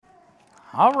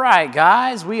All right,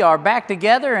 guys, we are back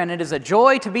together, and it is a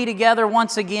joy to be together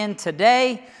once again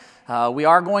today. We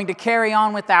are going to carry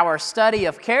on with our study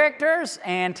of characters,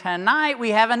 and tonight we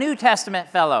have a New Testament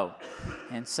fellow.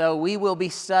 And so we will be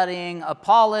studying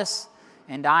Apollos,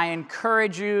 and I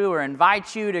encourage you or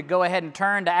invite you to go ahead and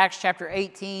turn to Acts chapter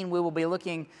 18. We will be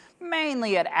looking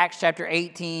mainly at Acts chapter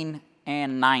 18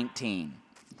 and 19.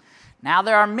 Now,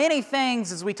 there are many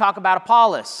things as we talk about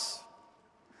Apollos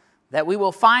that we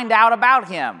will find out about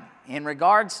him. In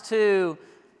regards to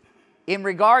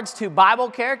Bible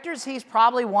characters, he's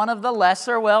probably one of the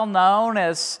lesser well-known.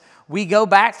 As we go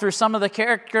back through some of the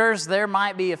characters, there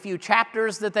might be a few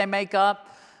chapters that they make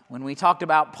up. When we talked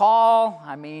about Paul,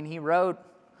 he wrote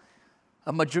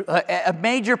a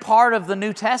major part of the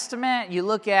New Testament. You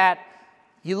look at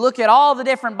all the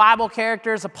different Bible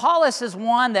characters. Apollos is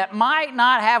one that might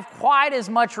not have quite as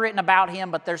much written about him,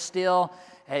 but there's still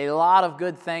a lot of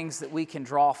good things that we can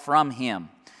draw from him.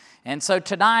 And so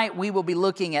tonight we will be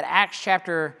looking at Acts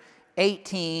chapter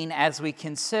 18 as we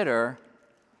consider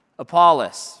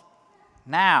Apollos.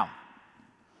 Now,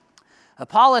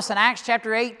 Apollos in Acts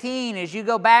chapter 18, as you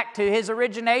go back to his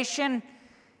origination,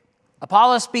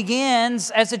 Apollos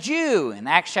begins as a Jew. In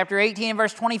Acts chapter 18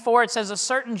 verse 24, it says, "A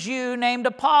certain Jew named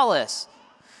Apollos."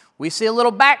 We see a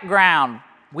little background.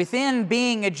 Within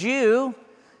being a Jew,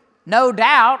 no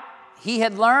doubt, he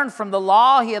had learned from the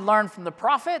law, he had learned from the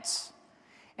prophets,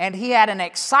 and he had an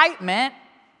excitement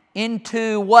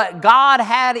into what God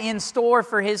had in store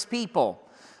for his people,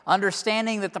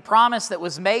 understanding that the promise that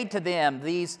was made to them,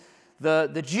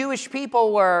 the Jewish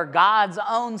people were God's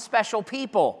own special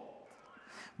people.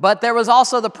 But there was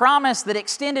also the promise that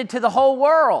extended to the whole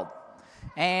world.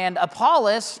 And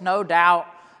Apollos, no doubt,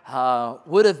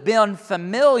 would have been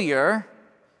familiar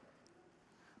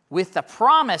with the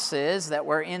promises that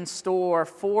were in store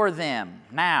for them.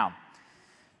 Now,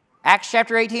 Acts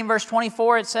chapter 18, verse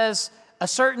 24, it says, "A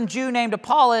certain Jew named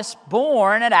Apollos,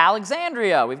 born at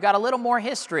Alexandria." We've got a little more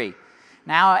history.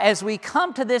 Now, as we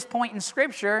come to this point in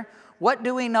Scripture, what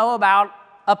do we know about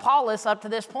Apollos up to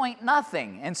this point?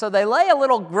 Nothing. And so they lay a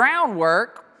little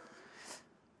groundwork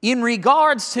in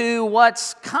regards to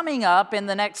what's coming up in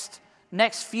the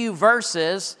next few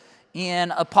verses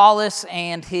in Apollos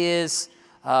and his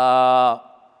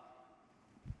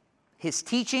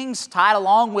teachings, tied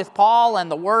along with Paul and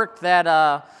the work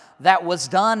that was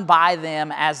done by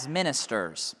them as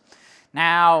ministers.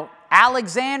 Now,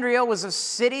 Alexandria was a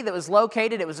city that was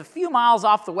located, it was a few miles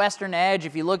off the western edge.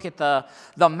 If you look at the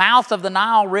mouth of the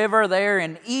Nile River there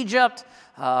in Egypt,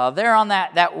 there on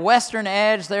that western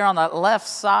edge, there on the left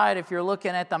side, if you're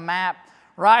looking at the map,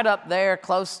 right up there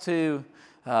close to,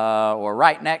 or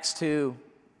right next to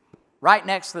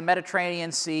the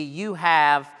Mediterranean Sea, you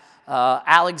have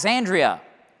Alexandria.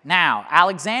 Now,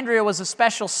 Alexandria was a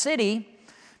special city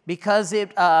because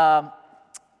it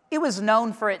was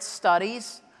known for its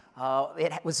studies.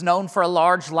 It was known for a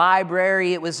large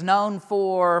library. It was known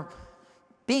for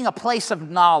being a place of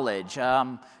knowledge.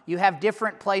 You have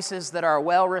different places that are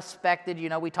well respected. You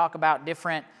know, we talk about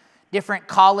different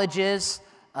colleges.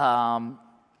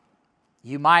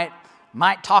 You might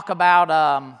talk about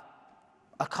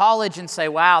a college and say,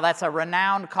 "Wow, that's a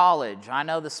renowned college." I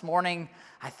know this morning,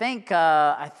 I think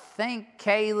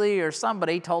Kaylee or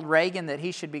somebody told Reagan that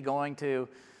he should be going to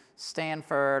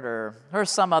Stanford or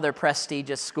some other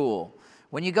prestigious school.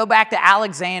 When you go back to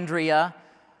Alexandria,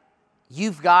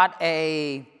 you've got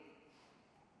a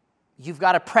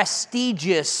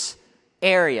prestigious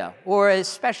area, or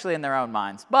especially in their own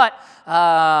minds. But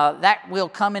that will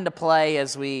come into play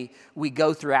as we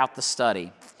go throughout the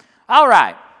study. All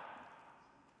right.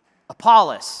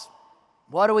 Apollos,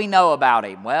 what do we know about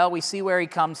him? Well, we see where he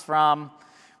comes from.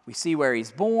 We see where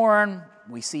he's born.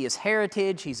 We see his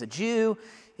heritage. He's a Jew.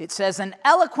 It says, "An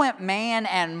eloquent man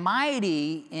and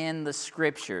mighty in the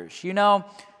Scriptures." You know,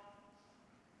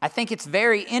 I think it's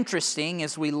very interesting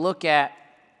as we look at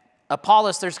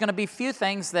Apollos. There's going to be a few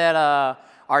things that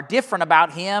are different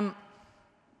about him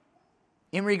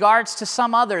in regards to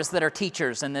some others that are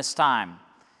teachers in this time.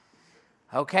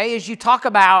 Okay, as you talk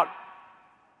about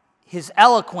his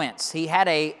eloquence, he had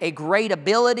a great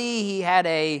ability. He had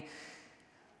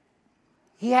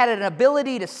an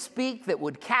ability to speak that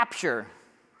would capture,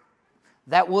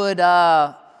 that would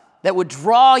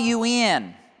draw you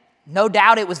in. No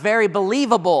doubt it was very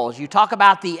believable. As you talk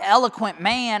about the eloquent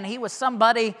man, he was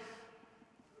somebody,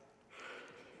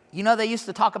 you know, they used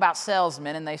to talk about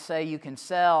salesmen and they say you can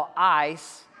sell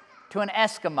ice to an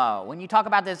Eskimo. When you talk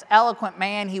about this eloquent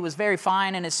man, he was very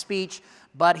fine in his speech,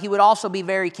 but he would also be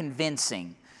very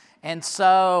convincing. And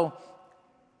so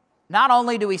not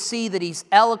only do we see that he's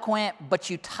eloquent, but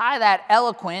you tie that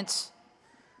eloquence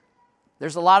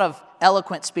There's a lot of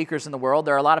eloquent speakers in the world.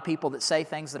 There are a lot of people that say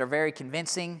things that are very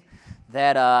convincing,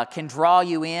 that can draw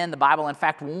you in. The Bible, in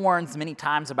fact, warns many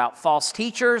times about false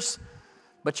teachers.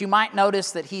 But you might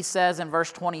notice that he says in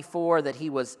verse 24 that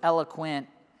he was eloquent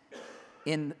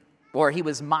or he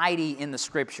was mighty in the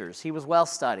Scriptures. He was well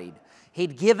studied.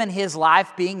 He'd given his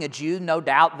life, being a Jew, no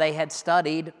doubt they had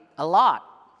studied a lot.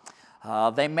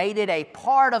 They made it a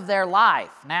part of their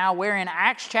life. Now, we're in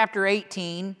Acts chapter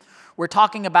 18. We're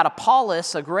talking about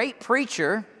Apollos, a great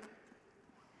preacher.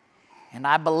 And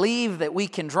I believe that we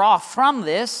can draw from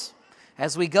this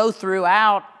as we go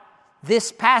throughout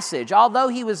this passage. Although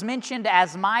he was mentioned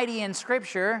as mighty in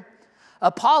Scripture,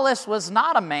 Apollos was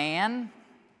not a man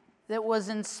that was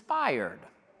inspired.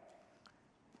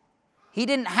 He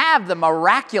didn't have the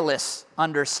miraculous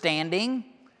understanding,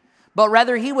 but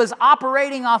rather he was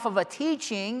operating off of a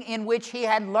teaching in which he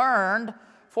had learned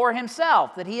for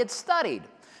himself, that he had studied.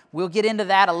 We'll get into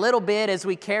that a little bit as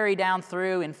we carry down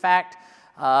through. In fact,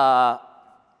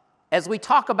 as we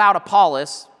talk about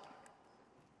Apollos,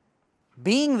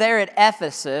 being there at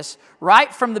Ephesus,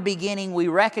 right from the beginning, we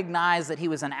recognize that he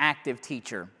was an active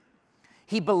teacher.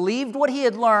 He believed what he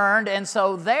had learned, and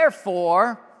so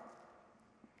therefore,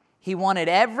 he wanted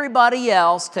everybody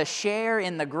else to share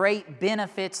in the great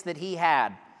benefits that he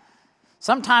had.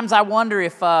 Sometimes I wonder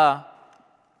if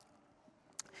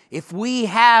we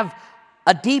have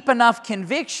a deep enough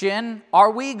conviction, are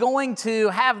we going to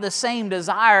have the same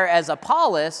desire as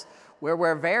Apollos, where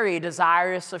we're very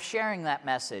desirous of sharing that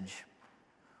message?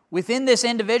 Within this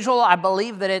individual, I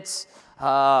believe that it's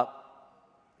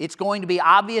going to be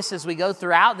obvious as we go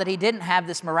throughout that he didn't have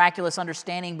this miraculous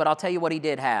understanding, but I'll tell you what he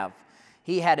did have.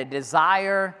 He had a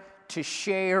desire to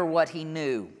share what he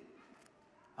knew.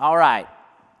 All right.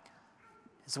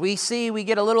 As we see, we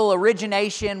get a little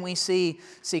origination. We see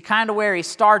kind of where he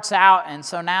starts out, and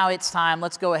so now it's time.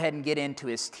 Let's go ahead and get into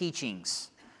his teachings.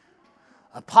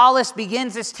 Apollos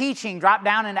begins his teaching. Drop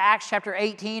down into Acts chapter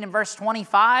 18 and verse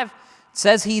 25. It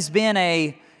says he's been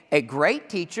a great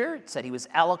teacher. It said he was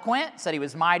eloquent. It said he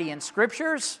was mighty in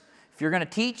Scriptures. If you're going to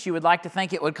teach, you would like to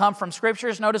think it would come from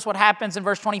Scriptures. Notice what happens in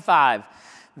verse 25.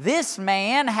 This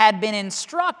man had been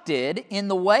instructed in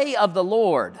the way of the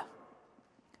Lord.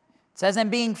 It says,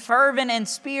 and being fervent in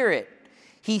spirit,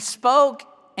 he spoke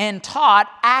and taught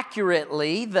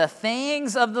accurately the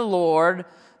things of the Lord,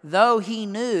 though he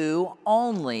knew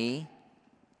only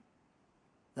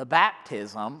the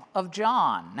baptism of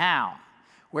John. Now,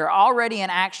 we're already in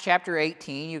Acts chapter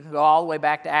 18. You can go all the way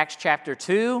back to Acts chapter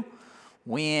 2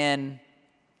 when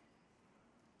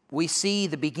we see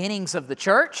the beginnings of the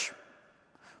church.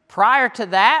 Prior to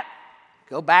that,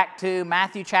 go back to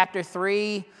Matthew chapter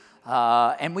 3,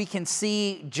 and we can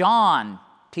see John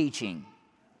teaching.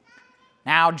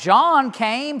 Now, John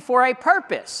came for a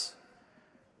purpose,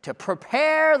 to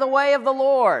prepare the way of the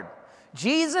Lord.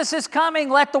 Jesus is coming.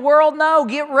 Let the world know.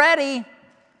 Get ready.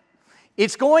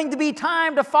 It's going to be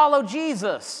time to follow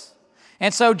Jesus.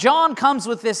 And so John comes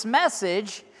with this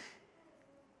message,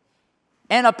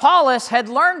 and Apollos had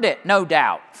learned it, no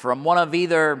doubt, from one of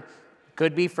either,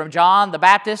 could be from John the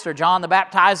Baptist or John the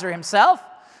Baptizer himself,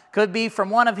 could be from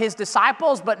one of his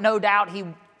disciples, but no doubt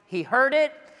he heard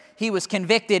it, he was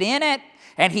convicted in it,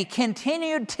 and he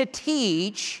continued to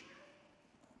teach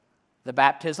the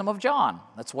baptism of John.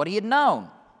 That's what he had known.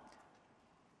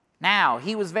 Now,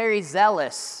 he was very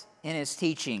zealous in his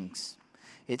teachings.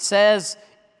 It says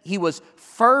he was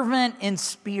fervent in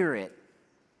spirit.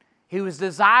 He was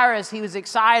desirous, he was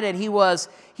excited, he was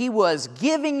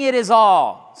giving it his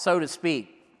all, so to speak.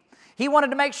 He wanted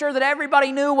to make sure that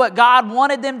everybody knew what God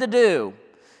wanted them to do.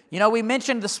 You know, we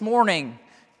mentioned this morning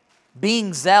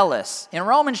being zealous. In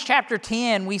Romans chapter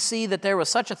 10, we see that there was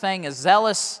such a thing as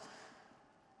zealous,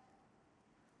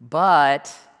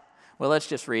 but, well, let's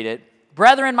just read it.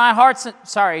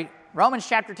 Romans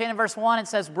chapter 10 and verse 1, it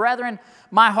says, Brethren,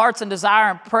 my heart's and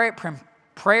desire and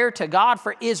prayer to God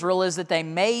for Israel is that they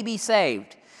may be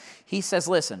saved. He says,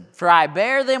 listen, for I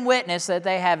bear them witness that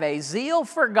they have a zeal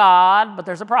for God, but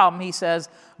there's a problem, he says,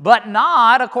 but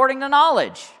not according to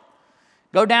knowledge.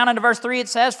 Go down into verse 3, it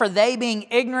says, for they being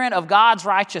ignorant of God's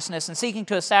righteousness and seeking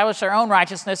to establish their own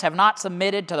righteousness have not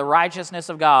submitted to the righteousness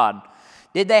of God.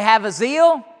 Did they have a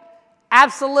zeal?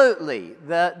 Absolutely.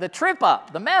 The trip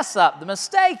up, the mess up, the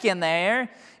mistake in there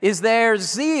is their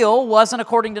zeal wasn't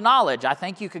according to knowledge. I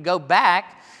think you could go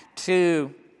back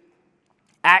to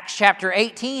Acts chapter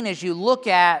 18 as you look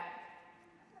at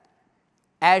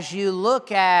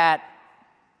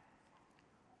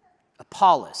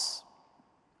Apollos.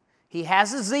 He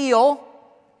has a zeal.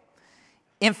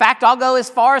 In fact, I'll go as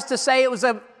far as to say it was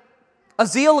a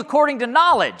zeal according to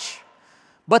knowledge.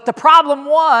 But the problem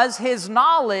was his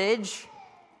knowledge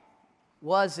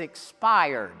was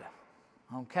expired.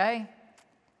 Okay?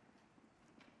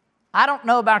 I don't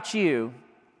know about you,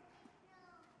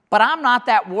 but I'm not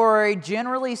that worried,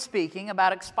 generally speaking,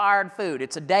 about expired food.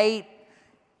 It's a date.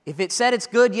 If it said it's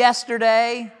good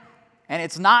yesterday and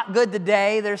it's not good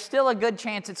today, there's still a good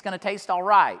chance it's going to taste all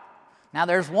right. Now,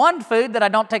 there's one food that I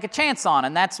don't take a chance on,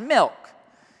 and that's milk.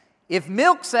 If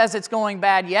milk says it's going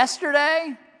bad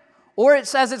yesterday or it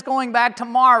says it's going bad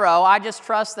tomorrow, I just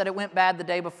trust that it went bad the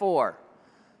day before.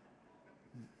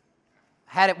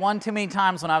 Had it one too many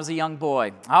times when I was a young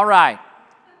boy. All right.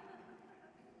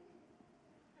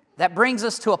 That brings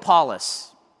us to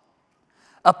Apollos.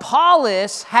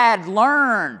 Apollos had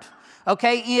learned,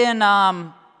 okay, in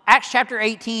Acts chapter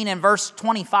 18 and verse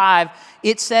 25,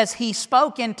 it says he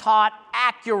spoke and taught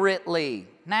accurately.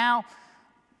 Now,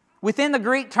 within the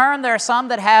Greek term, there are some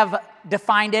that have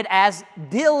defined it as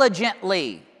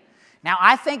diligently. Now,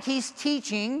 I think he's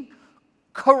teaching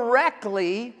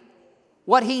correctly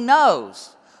what he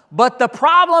knows. But the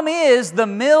problem is the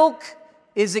milk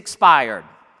is expired,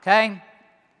 okay?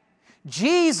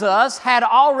 Jesus had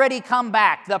already come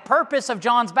back. The purpose of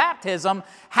John's baptism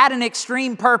had an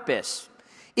extreme purpose.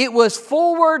 It was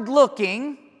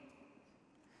forward-looking.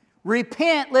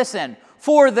 Repent, listen,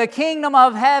 for the kingdom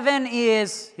of heaven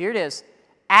is, here it is,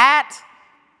 at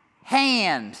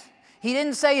hand. He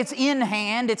didn't say it's in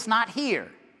hand, it's not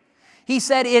here. He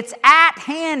said it's at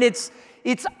hand, it's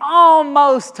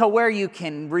almost to where you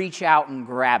can reach out and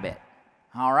grab it.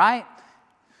 All right?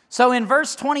 So in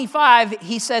verse 25,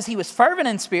 he says he was fervent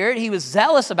in spirit. He was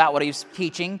zealous about what he was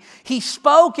teaching. He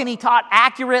spoke and he taught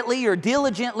accurately or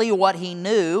diligently what he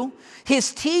knew.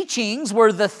 His teachings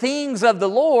were the things of the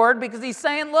Lord because he's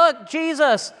saying, look,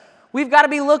 Jesus, we've got to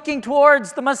be looking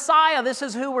towards the Messiah. This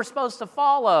is who we're supposed to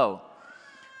follow.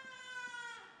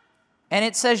 And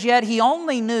it says, yet he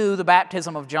only knew the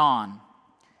baptism of John.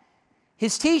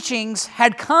 His teachings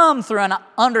had come through an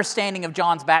understanding of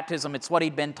John's baptism. It's what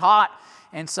he'd been taught.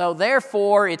 And so,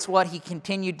 therefore, it's what he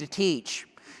continued to teach.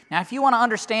 Now, if you want to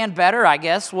understand better, I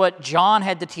guess, what John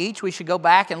had to teach, we should go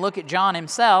back and look at John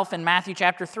himself in Matthew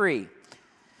chapter 3.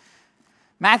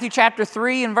 Matthew chapter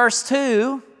 3 and verse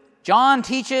 2, John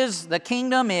teaches the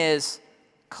kingdom is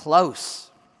close.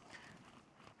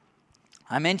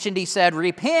 I mentioned he said,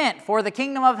 repent, for the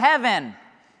kingdom of heaven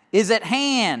is at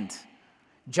hand.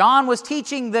 John was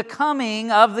teaching the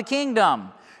coming of the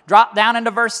kingdom. Drop down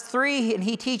into verse 3, and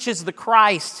he teaches the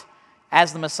Christ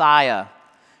as the Messiah.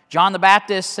 John the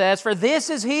Baptist says, for this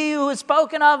is he who is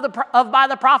spoken of by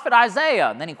the prophet Isaiah.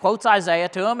 And then he quotes Isaiah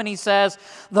to him, and he says,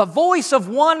 the voice of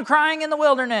one crying in the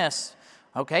wilderness.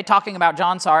 Okay, talking about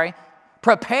John, sorry.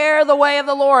 Prepare the way of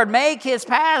the Lord, make his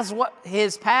paths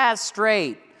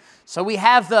straight. So we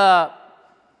have the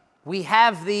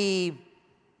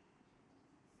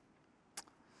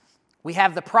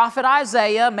prophet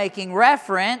Isaiah making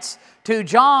reference to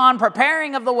John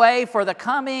preparing of the way for the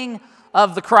coming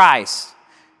of the Christ.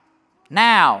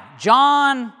 Now,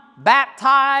 John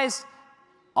baptized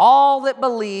all that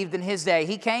believed in his day.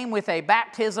 He came with a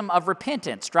baptism of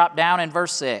repentance. Drop down in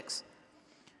verse 6.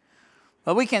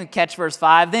 But we can catch verse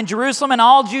 5. Then Jerusalem and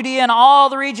all Judea and all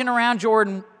the region around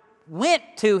Jordan went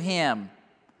to him.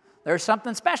 There's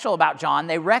something special about John.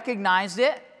 They recognized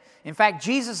it. In fact,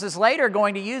 Jesus is later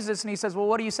going to use this, and he says, well,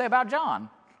 what do you say about John?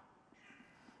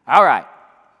 All right.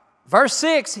 Verse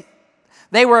 6,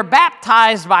 they were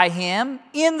baptized by him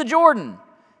in the Jordan,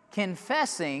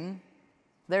 confessing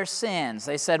their sins.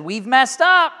 They said, we've messed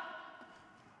up.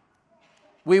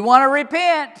 We want to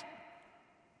repent.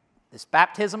 This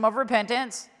baptism of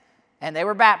repentance, and they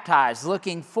were baptized,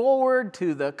 looking forward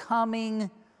to the coming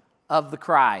of the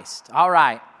Christ. All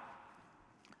right.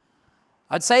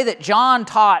 I'd say that John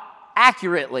taught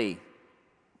accurately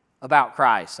about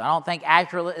Christ. I don't think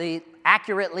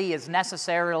accurately is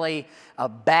necessarily a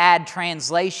bad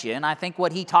translation. I think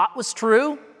what he taught was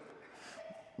true.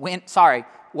 What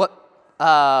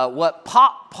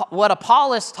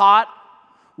Apollos taught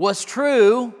was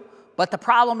true, but the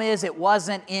problem is it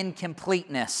wasn't in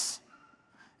completeness.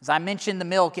 As I mentioned the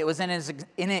milk, it was in its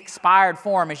expired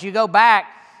form. As you go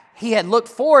back, he had looked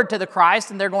forward to the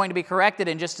Christ, and they're going to be corrected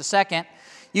in just a second.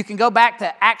 You can go back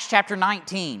to Acts chapter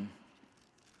 19.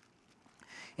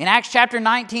 In Acts chapter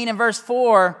 19 and verse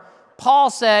 4, Paul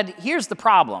said, here's the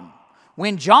problem.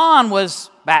 When John was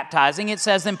baptizing, it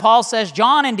says, then Paul says,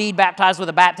 John indeed baptized with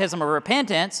a baptism of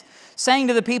repentance, saying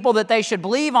to the people that they should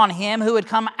believe on him who had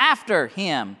come after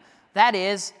him, that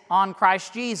is, on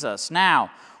Christ Jesus.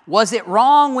 Now, was it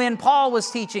wrong when Paul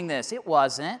was teaching this? It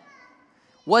wasn't.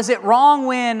 Was it wrong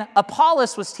when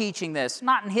Apollos was teaching this?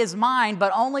 Not in his mind,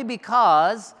 but only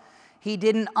because he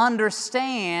didn't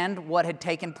understand what had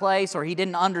taken place, or he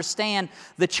didn't understand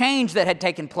the change that had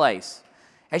taken place.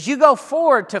 As you go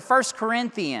forward to 1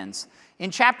 Corinthians,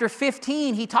 in chapter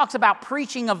 15, he talks about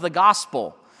preaching of the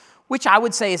gospel, which I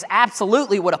would say is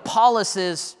absolutely what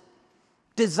Apollos'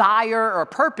 desire or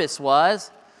purpose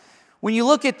was. When you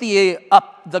look at the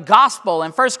gospel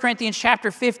in 1 Corinthians chapter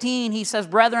 15, he says,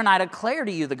 "Brethren, I declare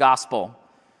to you the gospel,"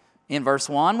 in verse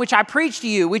 1, "which I preached to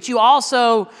you, which you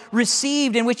also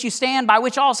received, in which you stand, by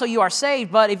which also you are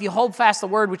saved. But if you hold fast the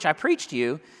word which I preached to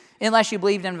you, unless you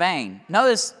believed in vain."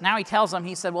 Notice, now he tells them,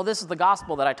 he said, well, this is the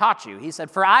gospel that I taught you. He said,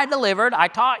 "For I delivered," I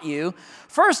taught you,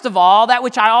 "first of all, that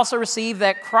which I also received,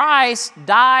 that Christ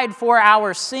died for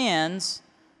our sins,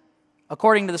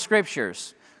 according to the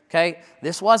Scriptures." Okay,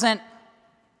 this wasn't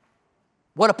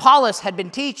what Apollos had been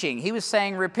teaching. He was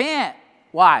saying, repent.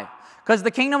 Why? Because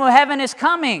the kingdom of heaven is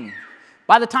coming.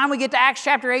 By the time we get to Acts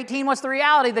chapter 18, what's the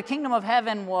reality? The kingdom of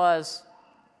heaven was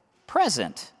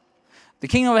present. The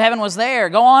kingdom of heaven was there.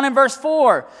 Go on in verse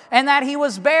 4. "And that he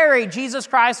was buried." Jesus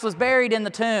Christ was buried in the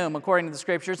tomb, according to the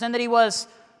Scriptures. "And that he was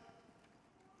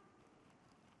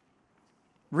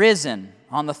risen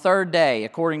on the third day,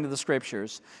 according to the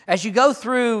Scriptures." As you go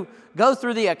through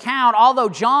the account, although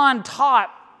John taught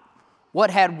what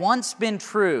had once been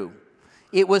true,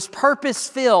 it was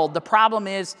purpose-filled. The problem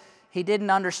is he didn't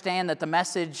understand that the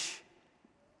message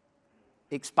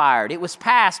expired. It was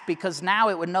past because now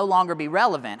it would no longer be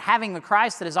relevant. Having the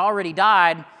Christ that has already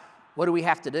died, what do we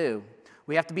have to do?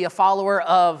 We have to be a follower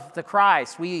of the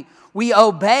Christ. We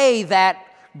obey that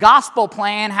gospel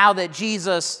plan, how that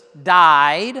Jesus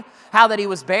died, how that he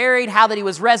was buried, how that he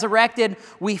was resurrected.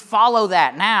 We follow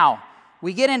that. Now,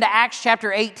 we get into Acts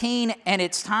chapter 18, and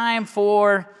it's time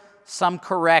for some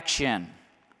correction.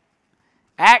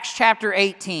 Acts chapter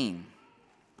 18.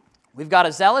 We've got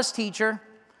a zealous teacher.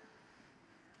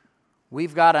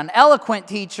 We've got an eloquent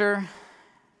teacher.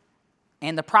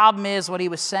 And the problem is what he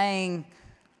was saying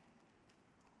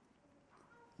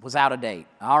was out of date.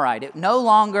 All right, it no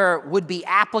longer would be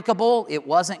applicable. It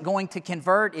wasn't going to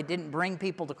convert. It didn't bring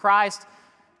people to Christ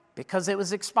because it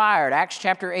was expired. Acts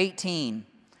chapter 18.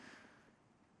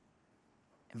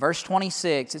 Verse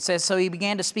 26, it says, "So he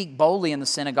began to speak boldly in the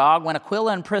synagogue. When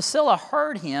Aquila and Priscilla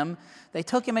heard him, they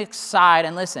took him aside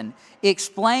and listened,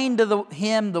 explained to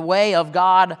him the way of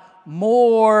God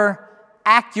more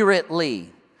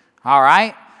accurately." All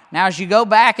right? Now, as you go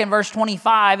back in verse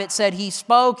 25, it said he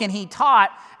spoke and he taught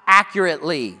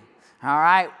accurately. All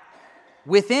right?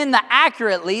 Within the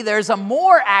accurately, there's a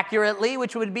more accurately,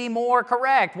 which would be more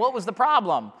correct. What was the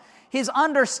problem? His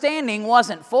understanding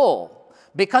wasn't full.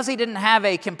 Because he didn't have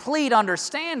a complete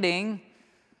understanding,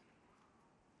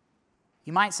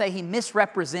 you might say he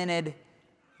misrepresented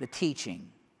the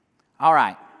teaching. All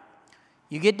right.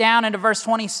 You get down into verse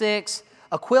 26.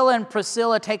 Aquila and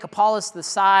Priscilla take Apollos to the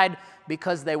side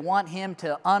because they want him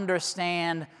to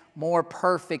understand more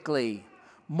perfectly,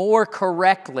 more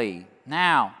correctly.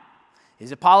 Now,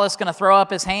 is Apollos going to throw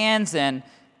up his hands and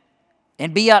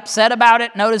be upset about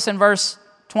it? Notice in verse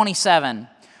 27.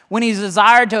 "When he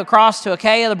desired to cross to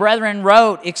Achaia, the brethren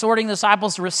wrote, exhorting the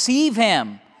disciples to receive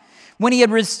him. When he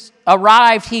had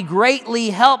arrived, he greatly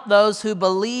helped those who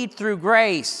believed through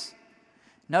grace."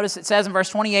 Notice it says in verse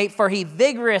 28, "For he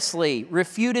vigorously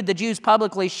refuted the Jews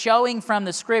publicly, showing from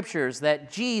the Scriptures that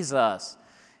Jesus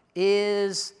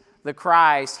is the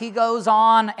Christ." He goes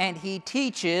on and he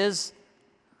teaches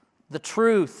the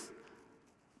truth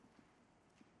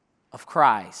of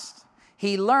Christ.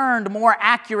 He learned more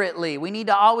accurately. We need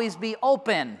to always be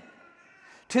open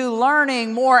to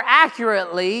learning more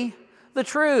accurately the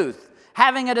truth,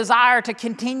 having a desire to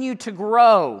continue to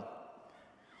grow.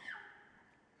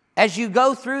 As you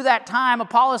go through that time,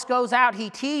 Apollos goes out,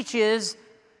 he teaches,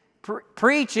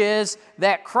 preaches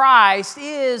that Christ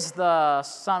is the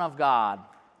Son of God.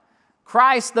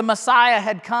 Christ, the Messiah,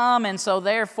 had come, and so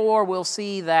therefore we'll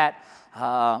see that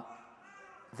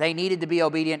they needed to be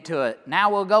obedient to it. Now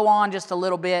we'll go on just a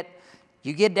little bit.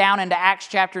 You get down into Acts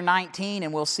chapter 19,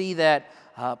 and we'll see that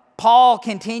Paul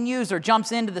continues or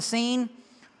jumps into the scene.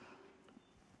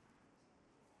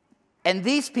 And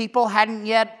these people hadn't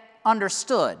yet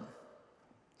understood.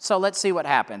 So let's see what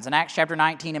happens. In Acts chapter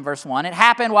 19 and verse 1, "It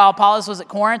happened while Apollos was at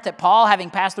Corinth that Paul, having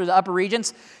passed through the upper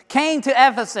regions, came to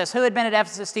Ephesus." Who had been at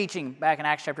Ephesus teaching back in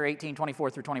Acts chapter 18, 24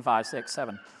 through 25, 6,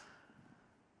 7?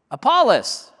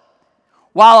 Apollos.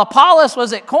 While Apollos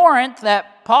was at Corinth,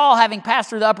 that Paul, having passed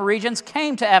through the upper regions,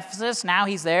 came to Ephesus. Now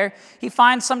he's there. He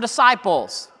finds some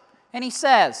disciples. And he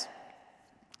says,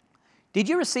 "Did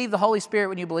you receive the Holy Spirit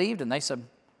when you believed?" And they said,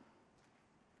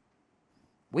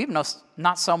 we've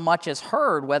not so much as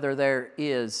heard whether there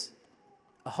is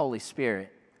a Holy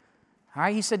Spirit. All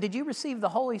right, he said, did you receive the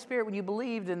Holy Spirit when you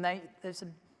believed? And they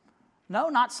said, no,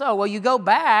 not so. Well, you go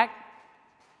back,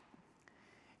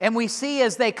 and we see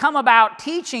as they come about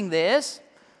teaching this,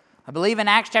 I believe in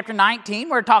Acts chapter 19,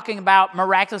 we're talking about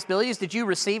miraculous abilities. Did you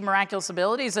receive miraculous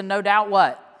abilities? And no doubt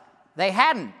what? They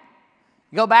hadn't.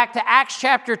 You go back to Acts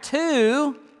chapter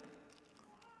 2.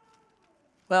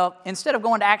 Well, instead of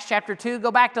going to Acts chapter 2,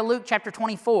 go back to Luke chapter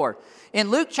 24.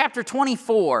 In Luke chapter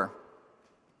 24,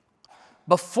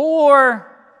 before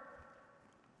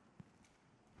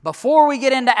we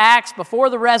get into Acts, before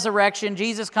the resurrection,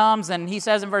 Jesus comes and he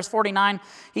says in verse 49,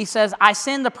 he says, I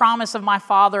send the promise of my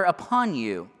Father upon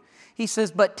you. He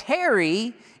says, but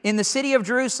tarry in the city of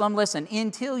Jerusalem, listen,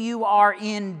 until you are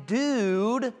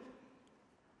endued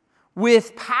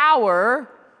with power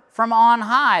from on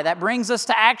high. That brings us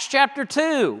to Acts chapter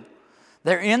 2.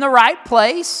 They're in the right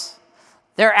place.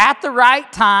 They're at the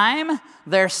right time.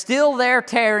 They're still there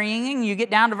tarrying. You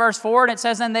get down to verse 4 and it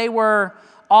says, and they were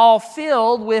all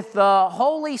filled with the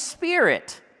Holy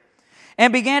Spirit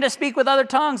and began to speak with other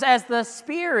tongues as the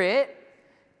Spirit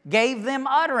gave them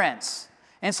utterance.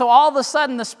 And so all of a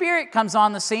sudden the Spirit comes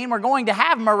on the scene. We're going to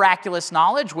have miraculous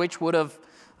knowledge, which would have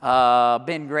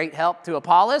been great help to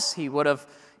Apollos. He would have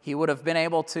been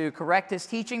able to correct his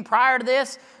teaching prior to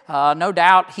this. No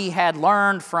doubt he had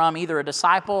learned from either a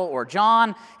disciple or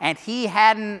John, and he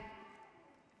hadn't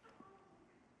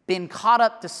been caught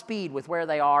up to speed with where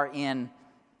they are in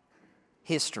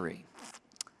history.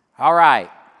 All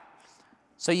right.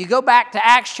 So you go back to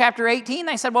Acts chapter 18.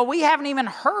 They said, well, we haven't even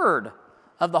heard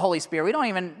of the Holy Spirit.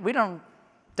 We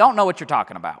don't know what you're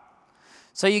talking about.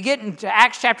 So you get into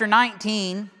Acts chapter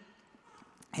 19,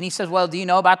 and he says, well, do you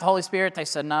know about the Holy Spirit? They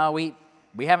said, no, we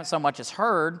haven't so much as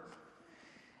heard.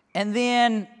 And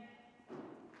then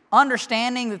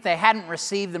understanding that they hadn't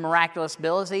received the miraculous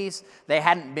abilities, they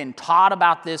hadn't been taught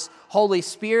about this Holy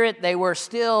Spirit, they were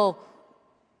still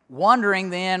wondering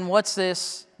then, what's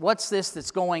this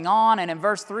that's going on? And in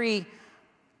verse 3,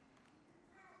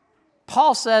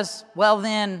 Paul says, well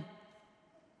then,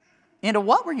 into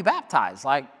what were you baptized?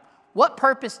 Like, what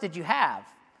purpose did you have?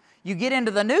 You get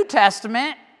into the New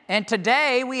Testament, and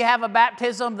today we have a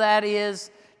baptism that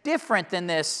is different than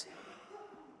this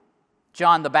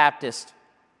John the Baptist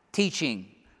teaching.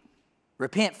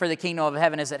 Repent, for the kingdom of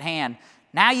heaven is at hand.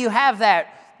 Now you have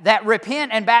that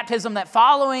repent and baptism that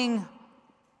following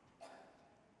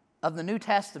of the New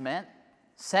Testament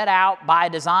set out by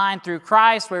design through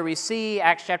Christ, where we see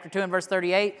Acts chapter 2 and verse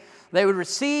 38, they would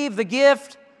receive the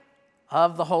gift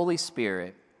of the Holy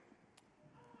Spirit.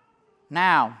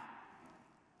 Now,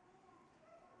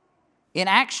 in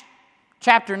Acts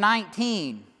chapter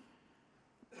 19,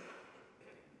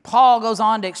 Paul goes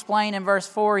on to explain in verse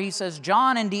 4, he says,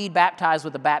 John indeed baptized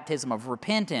with the baptism of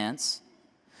repentance,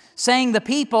 saying the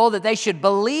people that they should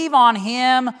believe on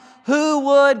him who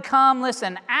would come,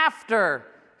 listen, after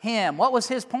him. What was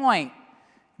his point?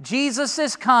 Jesus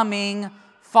is coming,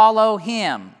 follow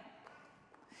him.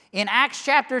 In Acts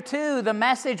chapter 2, the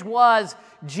message was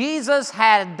Jesus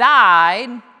had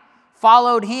died,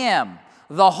 followed him.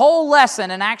 The whole lesson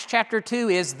in Acts chapter 2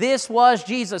 is this was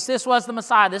Jesus, this was the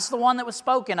Messiah, this is the one that was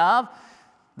spoken of.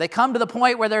 They come to the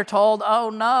point where they're told, oh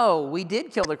no, we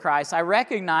did kill the Christ. I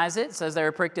recognize it, says they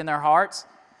were pricked in their hearts.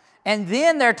 And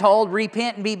then they're told,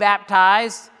 repent and be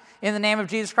baptized in the name of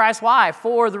Jesus Christ. Why?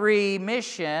 For the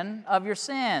remission of your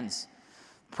sins.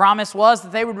 Promise was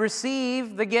that they would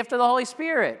receive the gift of the Holy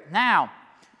Spirit. Now,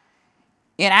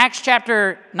 in Acts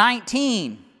chapter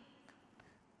 19,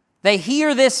 they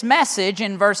hear this message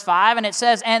in verse 5, and it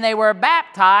says, and they were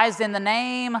baptized in the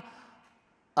name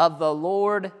of the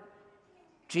Lord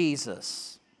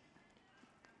Jesus.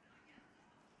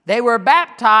 They were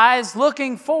baptized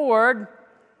looking forward.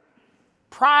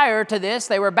 Prior to this,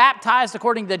 they were baptized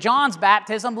according to John's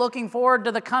baptism, looking forward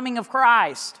to the coming of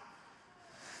Christ.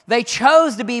 They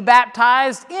chose to be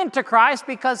baptized into Christ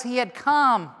because he had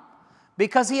come,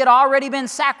 because he had already been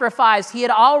sacrificed, he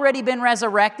had already been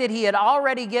resurrected, he had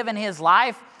already given his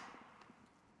life.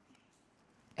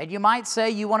 And you might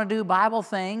say you want to do Bible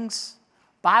things,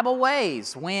 Bible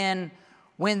ways. When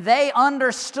they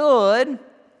understood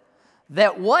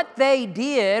that what they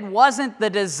did wasn't the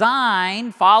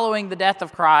design following the death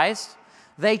of Christ,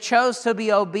 they chose to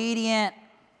be obedient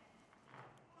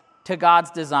to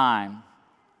God's design.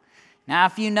 Now,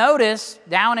 if you notice,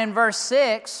 down in verse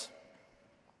 6,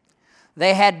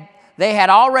 they had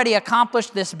already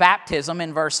accomplished this baptism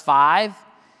in verse 5.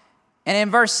 And in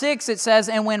verse 6 it says,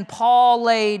 and when Paul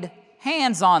laid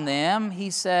hands on them, he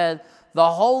said, the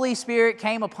Holy Spirit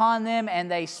came upon them, and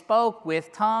they spoke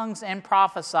with tongues and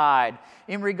prophesied.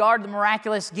 In regard to the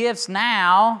miraculous gifts,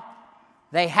 now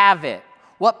they have it.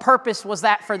 What purpose was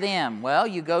that for them? Well,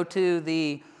 you go to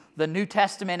the New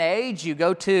Testament age, you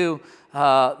go to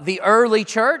the early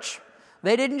church.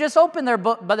 They didn't just open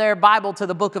their Bible to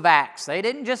the book of Acts. They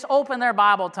didn't just open their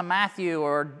Bible to Matthew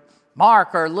or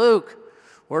Mark or Luke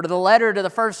or to the letter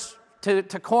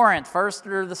to Corinth, first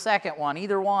or the second one,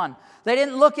 either one. They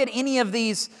didn't look at any of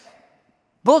these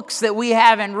books that we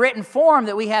have in written form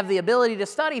that we have the ability to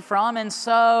study from, and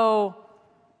so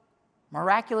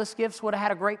miraculous gifts would have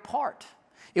had a great part.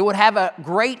 It would have a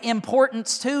great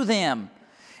importance to them.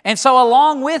 And so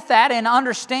along with that, and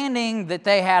understanding that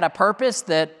they had a purpose,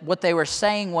 that what they were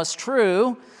saying was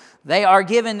true, they are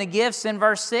given the gifts in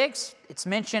verse 6. It's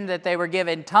mentioned that they were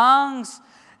given tongues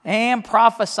and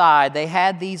prophesied. They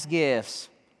had these gifts.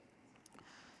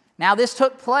 Now this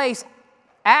took place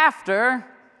after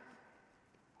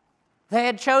they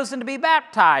had chosen to be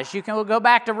baptized. You can go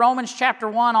back to Romans chapter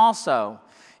 1 also.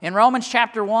 In Romans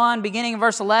chapter 1, beginning in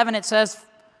verse 11, it says,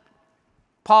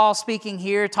 Paul speaking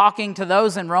here, talking to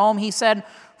those in Rome, he said,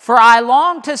 "For I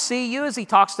long to see you," as he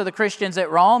talks to the Christians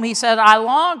at Rome, he said, "I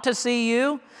long to see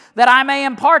you, that I may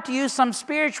impart to you some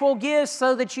spiritual gifts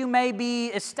so that you may be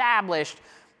established."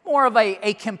 More of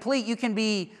a complete, you can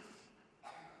be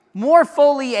more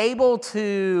fully able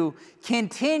to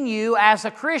continue as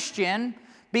a Christian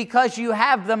because you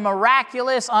have the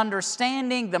miraculous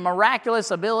understanding, the miraculous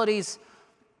abilities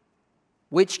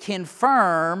which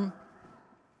confirm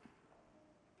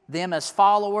them as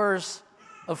followers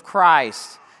of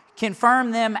Christ,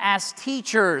 confirm them as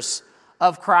teachers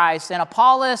of Christ. And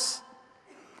Apollos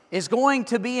is going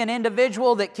to be an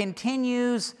individual that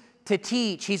continues to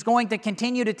teach. He's going to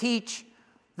continue to teach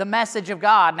the message of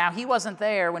God. Now, he wasn't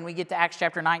there when we get to Acts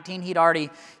chapter 19. He had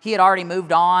already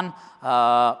moved on,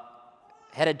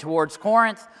 headed towards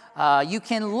Corinth. You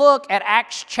can look at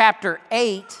Acts chapter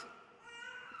 8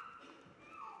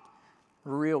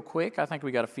 real quick. I think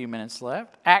we got a few minutes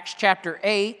left. Acts chapter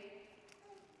 8.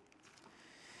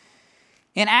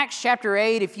 In Acts chapter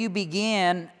 8, if you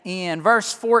begin in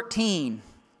verse 14,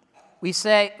 we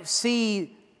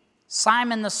see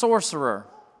Simon the sorcerer.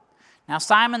 Now,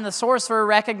 Simon the sorcerer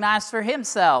recognized for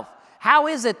himself, how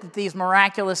is it that these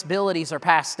miraculous abilities are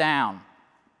passed down?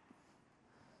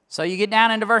 So you get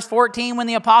down into verse 14, when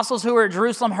the apostles who were at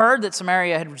Jerusalem heard that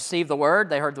Samaria had received the word,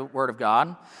 they heard the word of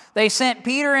God, they sent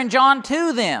Peter and John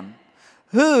to them,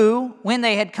 who, when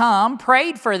they had come,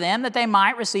 prayed for them that they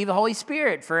might receive the Holy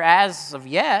Spirit. For as of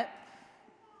yet,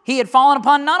 he had fallen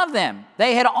upon none of them.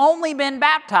 They had only been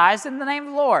baptized in the name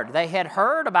of the Lord. They had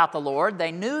heard about the Lord.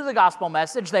 They knew the gospel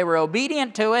message. They were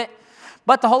obedient to it.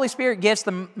 But the Holy Spirit gifts,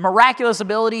 the miraculous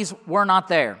abilities, were not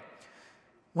there.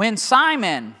 When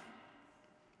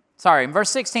in verse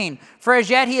 16, for as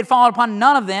yet he had fallen upon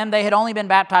none of them, they had only been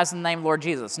baptized in the name of the Lord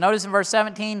Jesus. Notice in verse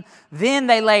 17, then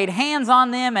they laid hands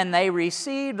on them and they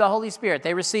received the Holy Spirit.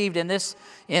 They received in this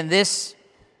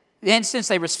instance,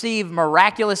 they received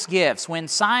miraculous gifts. When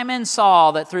Simon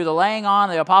saw that through the laying on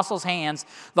of the apostles' hands,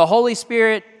 the Holy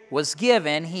Spirit was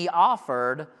given, he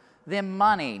offered them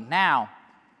money. Now,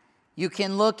 you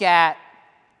can look at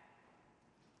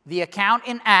the account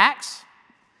in Acts,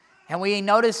 and we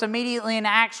notice immediately in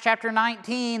Acts chapter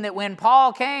 19 that when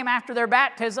Paul came after their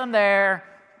baptism, their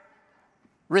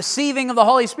receiving of the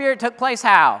Holy Spirit took place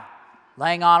how?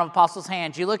 Laying on of apostles'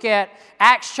 hands. You look at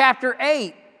Acts chapter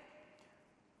 8,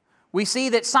 we see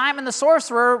that Simon the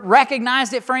sorcerer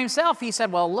recognized it for himself. He said,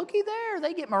 well, looky there,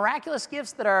 they get miraculous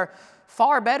gifts that are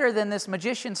far better than this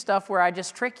magician stuff where I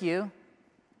just trick you.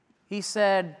 He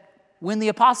said, when the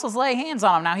apostles lay hands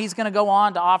on him. Now he's going to go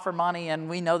on to offer money, and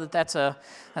we know that that's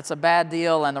a bad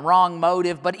deal and the wrong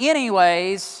motive. But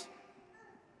anyways,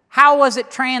 how was it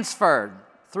transferred?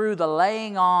 Through the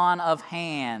laying on of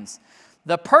hands.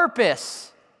 The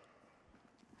purpose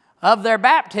of their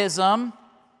baptism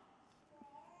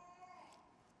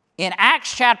in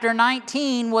Acts chapter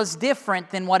 19 was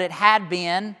different than what it had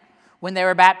been when they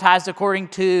were baptized according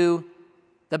to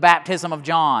the baptism of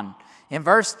John. In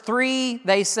verse 3,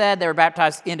 they said they were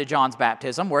baptized into John's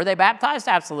baptism. Were they baptized?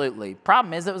 Absolutely.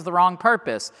 Problem is, it was the wrong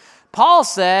purpose. Paul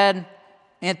said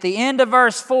at the end of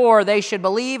verse 4, they should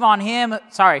believe on him.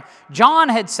 John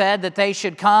had said that they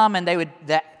should come and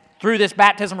through this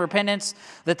baptism of repentance,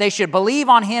 that they should believe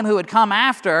on him who would come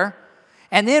after.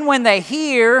 And then when they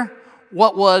hear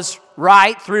what was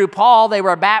right through Paul, they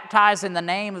were baptized in the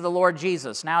name of the Lord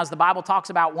Jesus. Now, as the Bible talks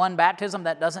about one baptism,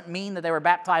 that doesn't mean that they were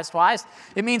baptized twice.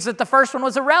 It means that the first one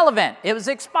was irrelevant. It was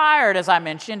expired, as I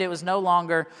mentioned. It was no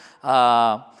longer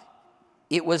God's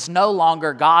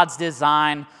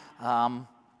design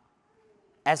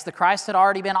as the Christ had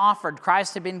already been offered,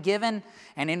 Christ had been given,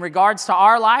 and in regards to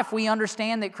our life, we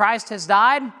understand that Christ has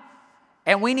died,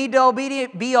 and we need to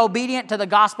be obedient to the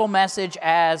gospel message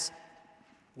as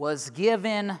was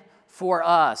given for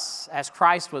us, as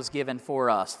Christ was given for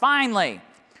us. Finally,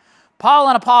 Paul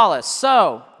and Apollos.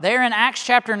 So, there in Acts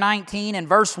chapter 19 and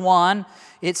verse 1,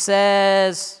 it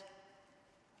says,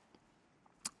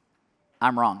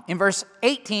 I'm wrong. In verse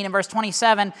 18 and verse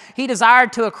 27, he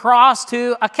desired to cross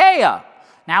to Achaia.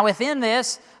 Now within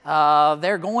this,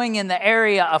 they're going in the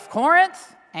area of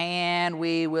Corinth, and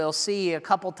we will see a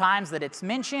couple times that it's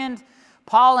mentioned.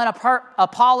 Paul and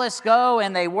Apollos go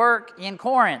and they work in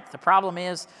Corinth. The problem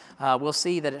is, we'll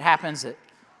see that it happens at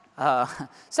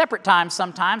separate times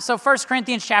sometimes. So 1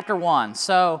 Corinthians chapter 1.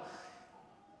 So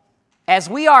as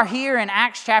we are here in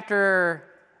Acts chapter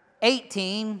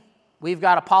 18, we've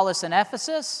got Apollos in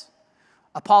Ephesus.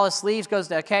 Apollos leaves, goes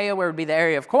to Achaia, where would be the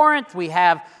area of Corinth. We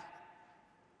have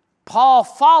Paul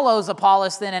follows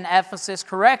Apollos then in Ephesus,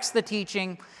 corrects the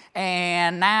teaching,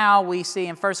 and now we see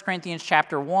in 1 Corinthians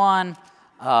chapter 1,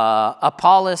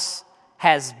 Apollos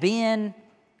has been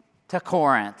to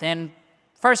Corinth. In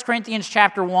 1 Corinthians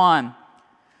chapter 1,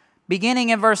 beginning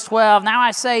in verse 12, now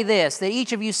I say this, that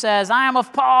each of you says, I am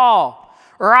of Paul,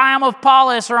 or I am of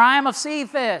Apollos, or I am of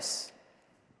Cephas,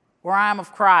 or I am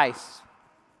of Christ.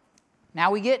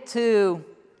 Now we get to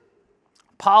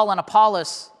Paul and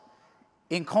Apollos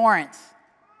in Corinth.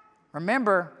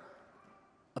 Remember,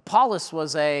 Apollos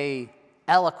was an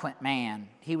eloquent man.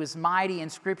 He was mighty in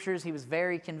scriptures. He was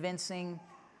very convincing.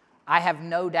 I have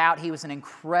no doubt he was an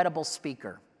incredible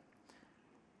speaker.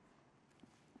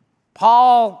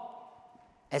 Paul,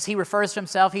 as he refers to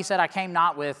himself, he said, I came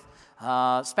not with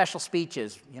special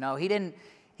speeches. You know, he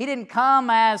didn't come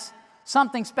as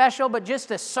something special, but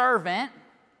just a servant.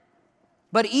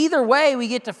 But either way, we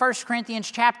get to 1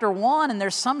 Corinthians chapter 1, and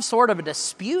there's some sort of a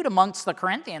dispute amongst the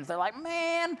Corinthians. They're like,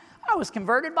 man, I was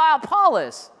converted by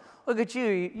Apollos. Look at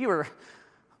you. You were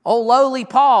old lowly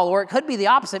Paul. Or it could be the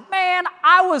opposite. Man,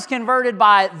 I was converted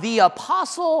by the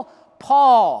Apostle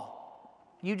Paul.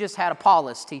 You just had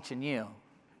Apollos teaching you.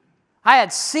 I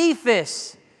had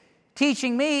Cephas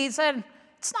teaching me. He said,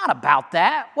 it's not about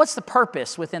that. What's the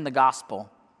purpose within the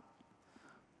gospel?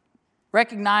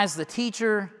 Recognize the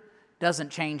teacher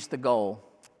doesn't change the goal.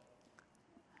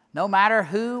 No matter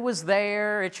who was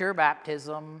there at your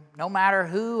baptism, no matter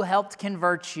who helped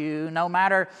convert you, no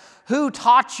matter who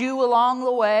taught you along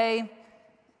the way,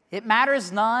 it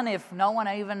matters none if no one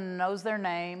even knows their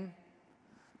name.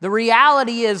 The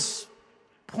reality is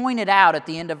pointed out at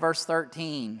the end of verse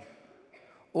 13,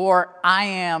 or I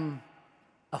am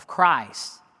of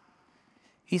Christ.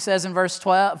 He says in verse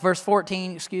 14, verse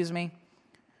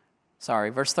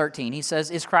 13, he says,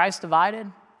 is Christ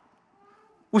divided?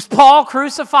 Was Paul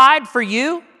crucified for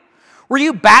you? Were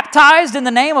you baptized in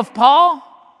the name of Paul?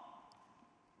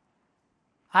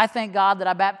 I thank God that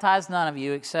I baptized none of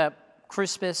you except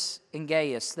Crispus and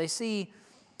Gaius.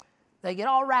 They get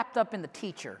all wrapped up in the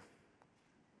teacher.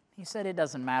 He said it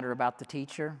doesn't matter about the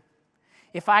teacher.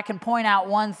 If I can point out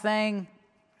one thing,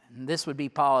 and this would be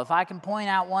Paul, if I can point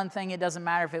out one thing, it doesn't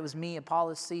matter if it was me,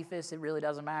 Apollos, Cephas, it really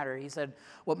doesn't matter. He said,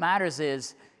 what matters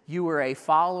is you were a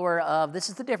follower of, this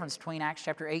is the difference between Acts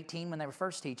chapter 18 when they were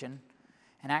first teaching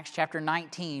and Acts chapter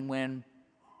 19 when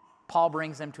Paul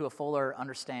brings them to a fuller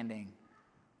understanding.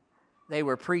 They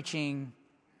were preaching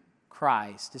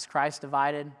Christ. Is Christ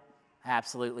divided?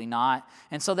 Absolutely not.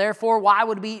 And so therefore, why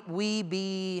would we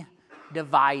be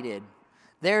divided?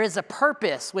 There is a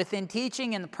purpose within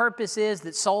teaching, and the purpose is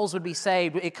that souls would be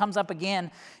saved. It comes up again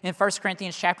in 1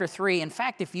 Corinthians chapter 3. In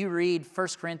fact, if you read 1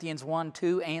 Corinthians 1,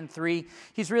 2, and 3,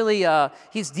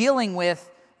 he's dealing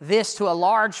with this to a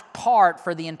large part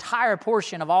for the entire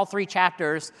portion of all three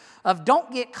chapters of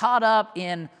don't get caught up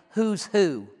in who's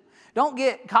who. Don't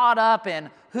get caught up in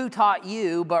who taught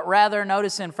you, but rather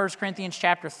notice in 1 Corinthians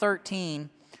chapter 3,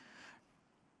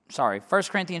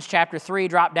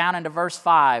 drop down into verse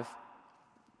 5.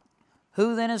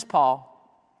 Who then is Paul?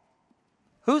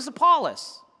 Who's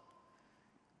Apollos?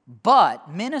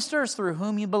 But ministers through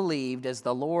whom you believed as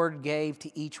the Lord gave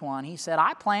to each one. He said,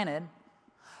 I planted,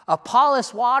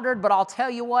 Apollos watered, but I'll tell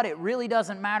you what, it really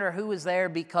doesn't matter who is there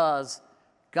because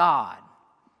God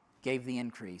gave the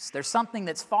increase. There's something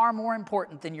that's far more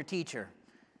important than your teacher.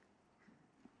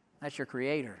 That's your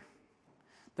Creator.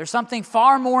 There's something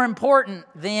far more important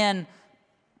than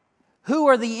who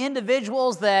are the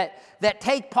individuals that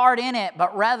take part in it,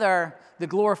 but rather the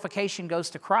glorification goes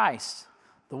to Christ,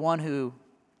 the one who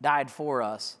died for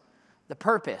us. The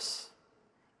purpose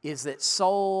is that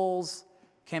souls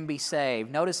can be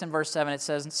saved. Notice in verse 7 it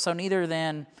says, so neither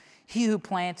then he who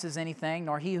plants is anything,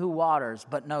 nor he who waters.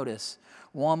 But notice,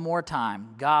 one more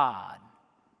time, God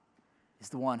is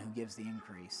the one who gives the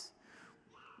increase.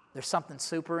 There's something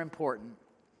super important.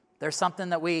 There's someone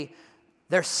that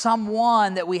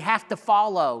we have to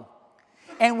follow.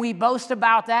 And we boast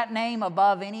about that name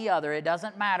above any other. It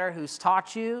doesn't matter who's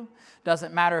taught you,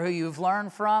 doesn't matter who you've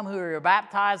learned from, who you're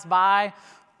baptized by,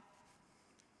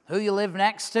 who you live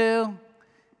next to.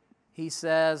 He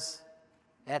says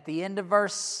at the end of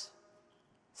verse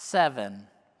 7,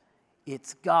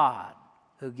 it's God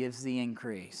who gives the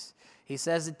increase. He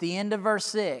says at the end of verse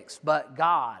 6, but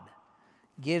God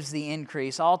gives the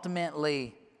increase.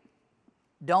 Ultimately,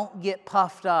 don't get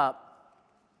puffed up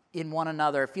in one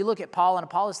another. If you look at Paul and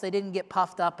Apollos, they didn't get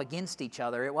puffed up against each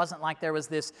other. It wasn't like there was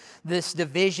this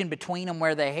division between them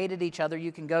where they hated each other.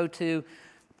 You can go to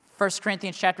 1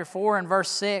 Corinthians chapter 4 and verse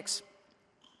 6.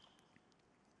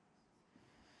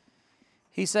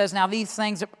 He says, now these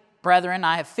things, brethren,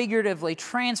 I have figuratively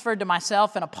transferred to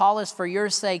myself and Apollos for your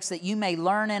sakes, that you may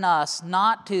learn in us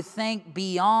not to think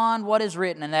beyond what is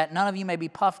written, and that none of you may be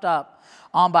puffed up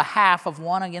on behalf of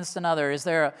one against another. Is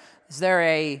there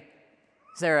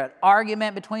an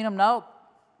argument between them? Nope.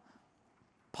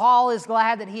 Paul is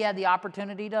glad that he had the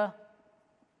opportunity to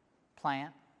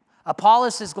plant.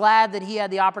 Apollos is glad that he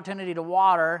had the opportunity to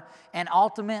water. And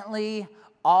ultimately,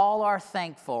 all are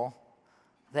thankful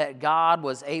that God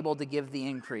was able to give the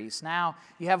increase. Now,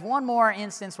 you have one more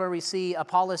instance where we see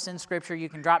Apollos in Scripture. You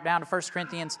can drop down to 1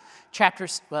 Corinthians chapter...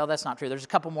 Well, that's not true. There's a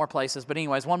couple more places. But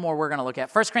anyways, one more we're going to look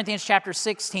at. 1 Corinthians chapter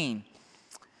 16.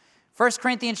 1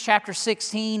 Corinthians chapter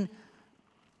 16...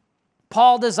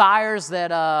 Paul desires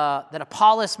that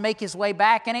Apollos make his way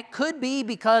back, and it could be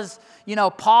because,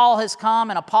 Paul has come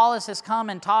and Apollos has come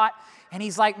and taught, and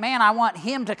he's like, man, I want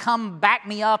him to come back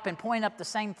me up and point up the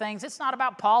same things. It's not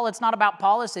about Paul, it's not about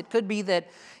Apollos. It could be that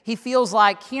he feels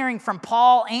like hearing from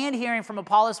Paul and hearing from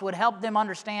Apollos would help them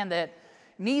understand that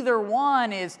neither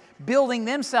one is building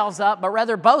themselves up, but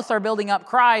rather both are building up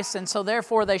Christ, and so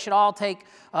therefore they should all take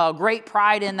great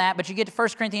pride in that. But you get to 1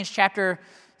 Corinthians chapter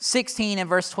 16 and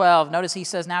verse 12, notice he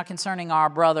says, now concerning our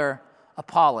brother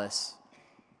Apollos,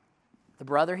 the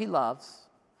brother he loves,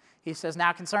 he says,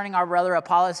 now concerning our brother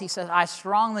Apollos, he says, I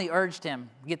strongly urged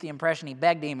him, get the impression he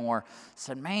begged him or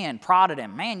said, man, prodded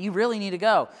him, man, you really need to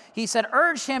go. He said,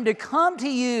 urged him to come to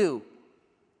you.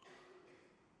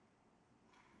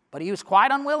 But he was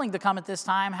quite unwilling to come at this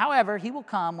time. However, he will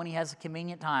come when he has a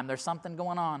convenient time. There's something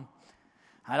going on.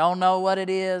 I don't know what it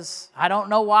is. I don't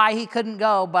know why he couldn't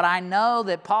go, but I know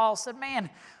that Paul said, man,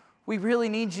 we really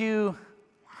need you.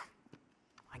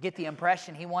 I get the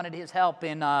impression he wanted his help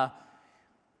in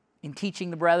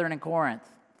teaching the brethren in Corinth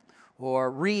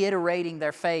or reiterating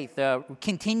their faith,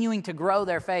 continuing to grow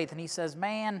their faith. And he says,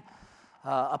 man,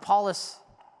 Apollos,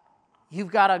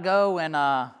 you've got to go and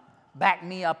back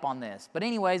me up on this. But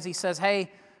anyways, he says,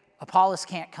 hey, Apollos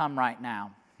can't come right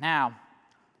now. Now,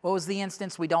 what was the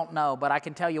instance? We don't know, but I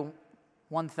can tell you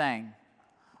one thing.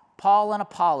 Paul and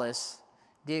Apollos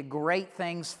did great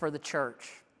things for the church.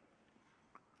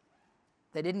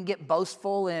 They didn't get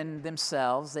boastful in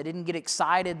themselves. They didn't get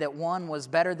excited that one was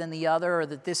better than the other or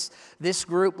that this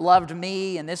group loved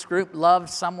me and this group loved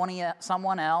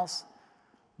someone else.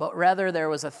 But rather there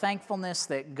was a thankfulness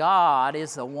that God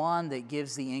is the one that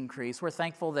gives the increase. We're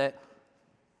thankful that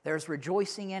there's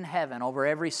rejoicing in heaven over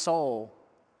every soul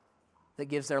that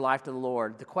gives their life to the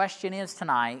Lord. The question is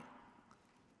tonight,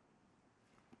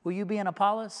 will you be an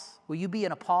Apollos? Will you be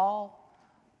an Paul?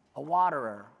 A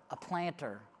waterer, a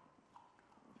planter?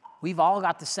 We've all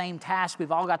got the same task.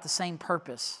 We've all got the same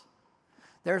purpose.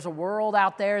 There's a world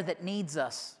out there that needs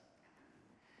us.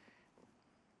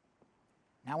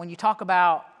 Now, when you talk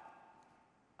about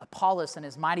Apollos and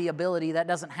his mighty ability, that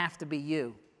doesn't have to be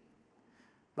you.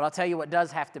 But I'll tell you what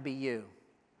does have to be you.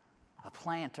 A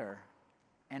planter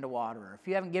and a waterer. If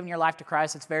you haven't given your life to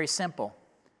Christ, it's very simple.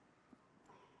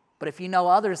 But if you know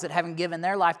others that haven't given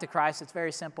their life to Christ, it's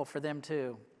very simple for them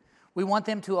too. We want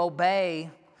them to obey,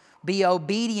 be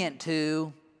obedient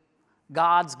to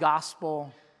God's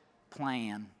gospel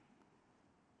plan.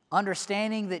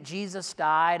 Understanding that Jesus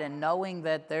died and knowing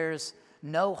that there's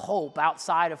no hope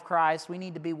outside of Christ, we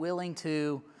need to be willing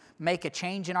to make a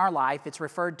change in our life. It's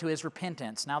referred to as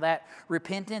repentance. Now that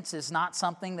repentance is not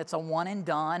something that's a one and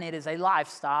done. It is a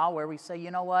lifestyle where we say,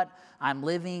 you know what? I'm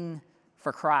living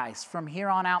for Christ. From here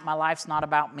on out, my life's not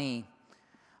about me.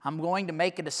 I'm going to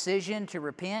make a decision to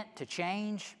repent, to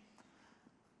change.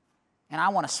 And I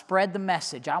want to spread the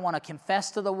message. I want to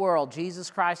confess to the world Jesus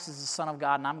Christ is the Son of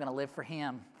God and I'm going to live for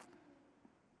Him.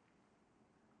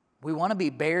 We want to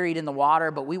be buried in the water,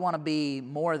 but we want to be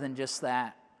more than just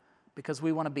that, because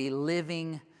we want to be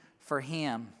living for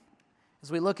him.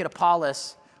 As we look at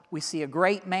Apollos, we see a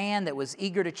great man that was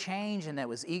eager to change and that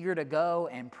was eager to go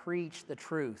and preach the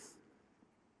truth.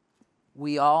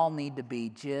 We all need to be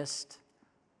just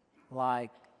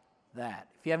like that.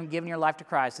 If you haven't given your life to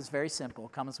Christ, it's very simple.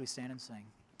 Come as we stand and sing.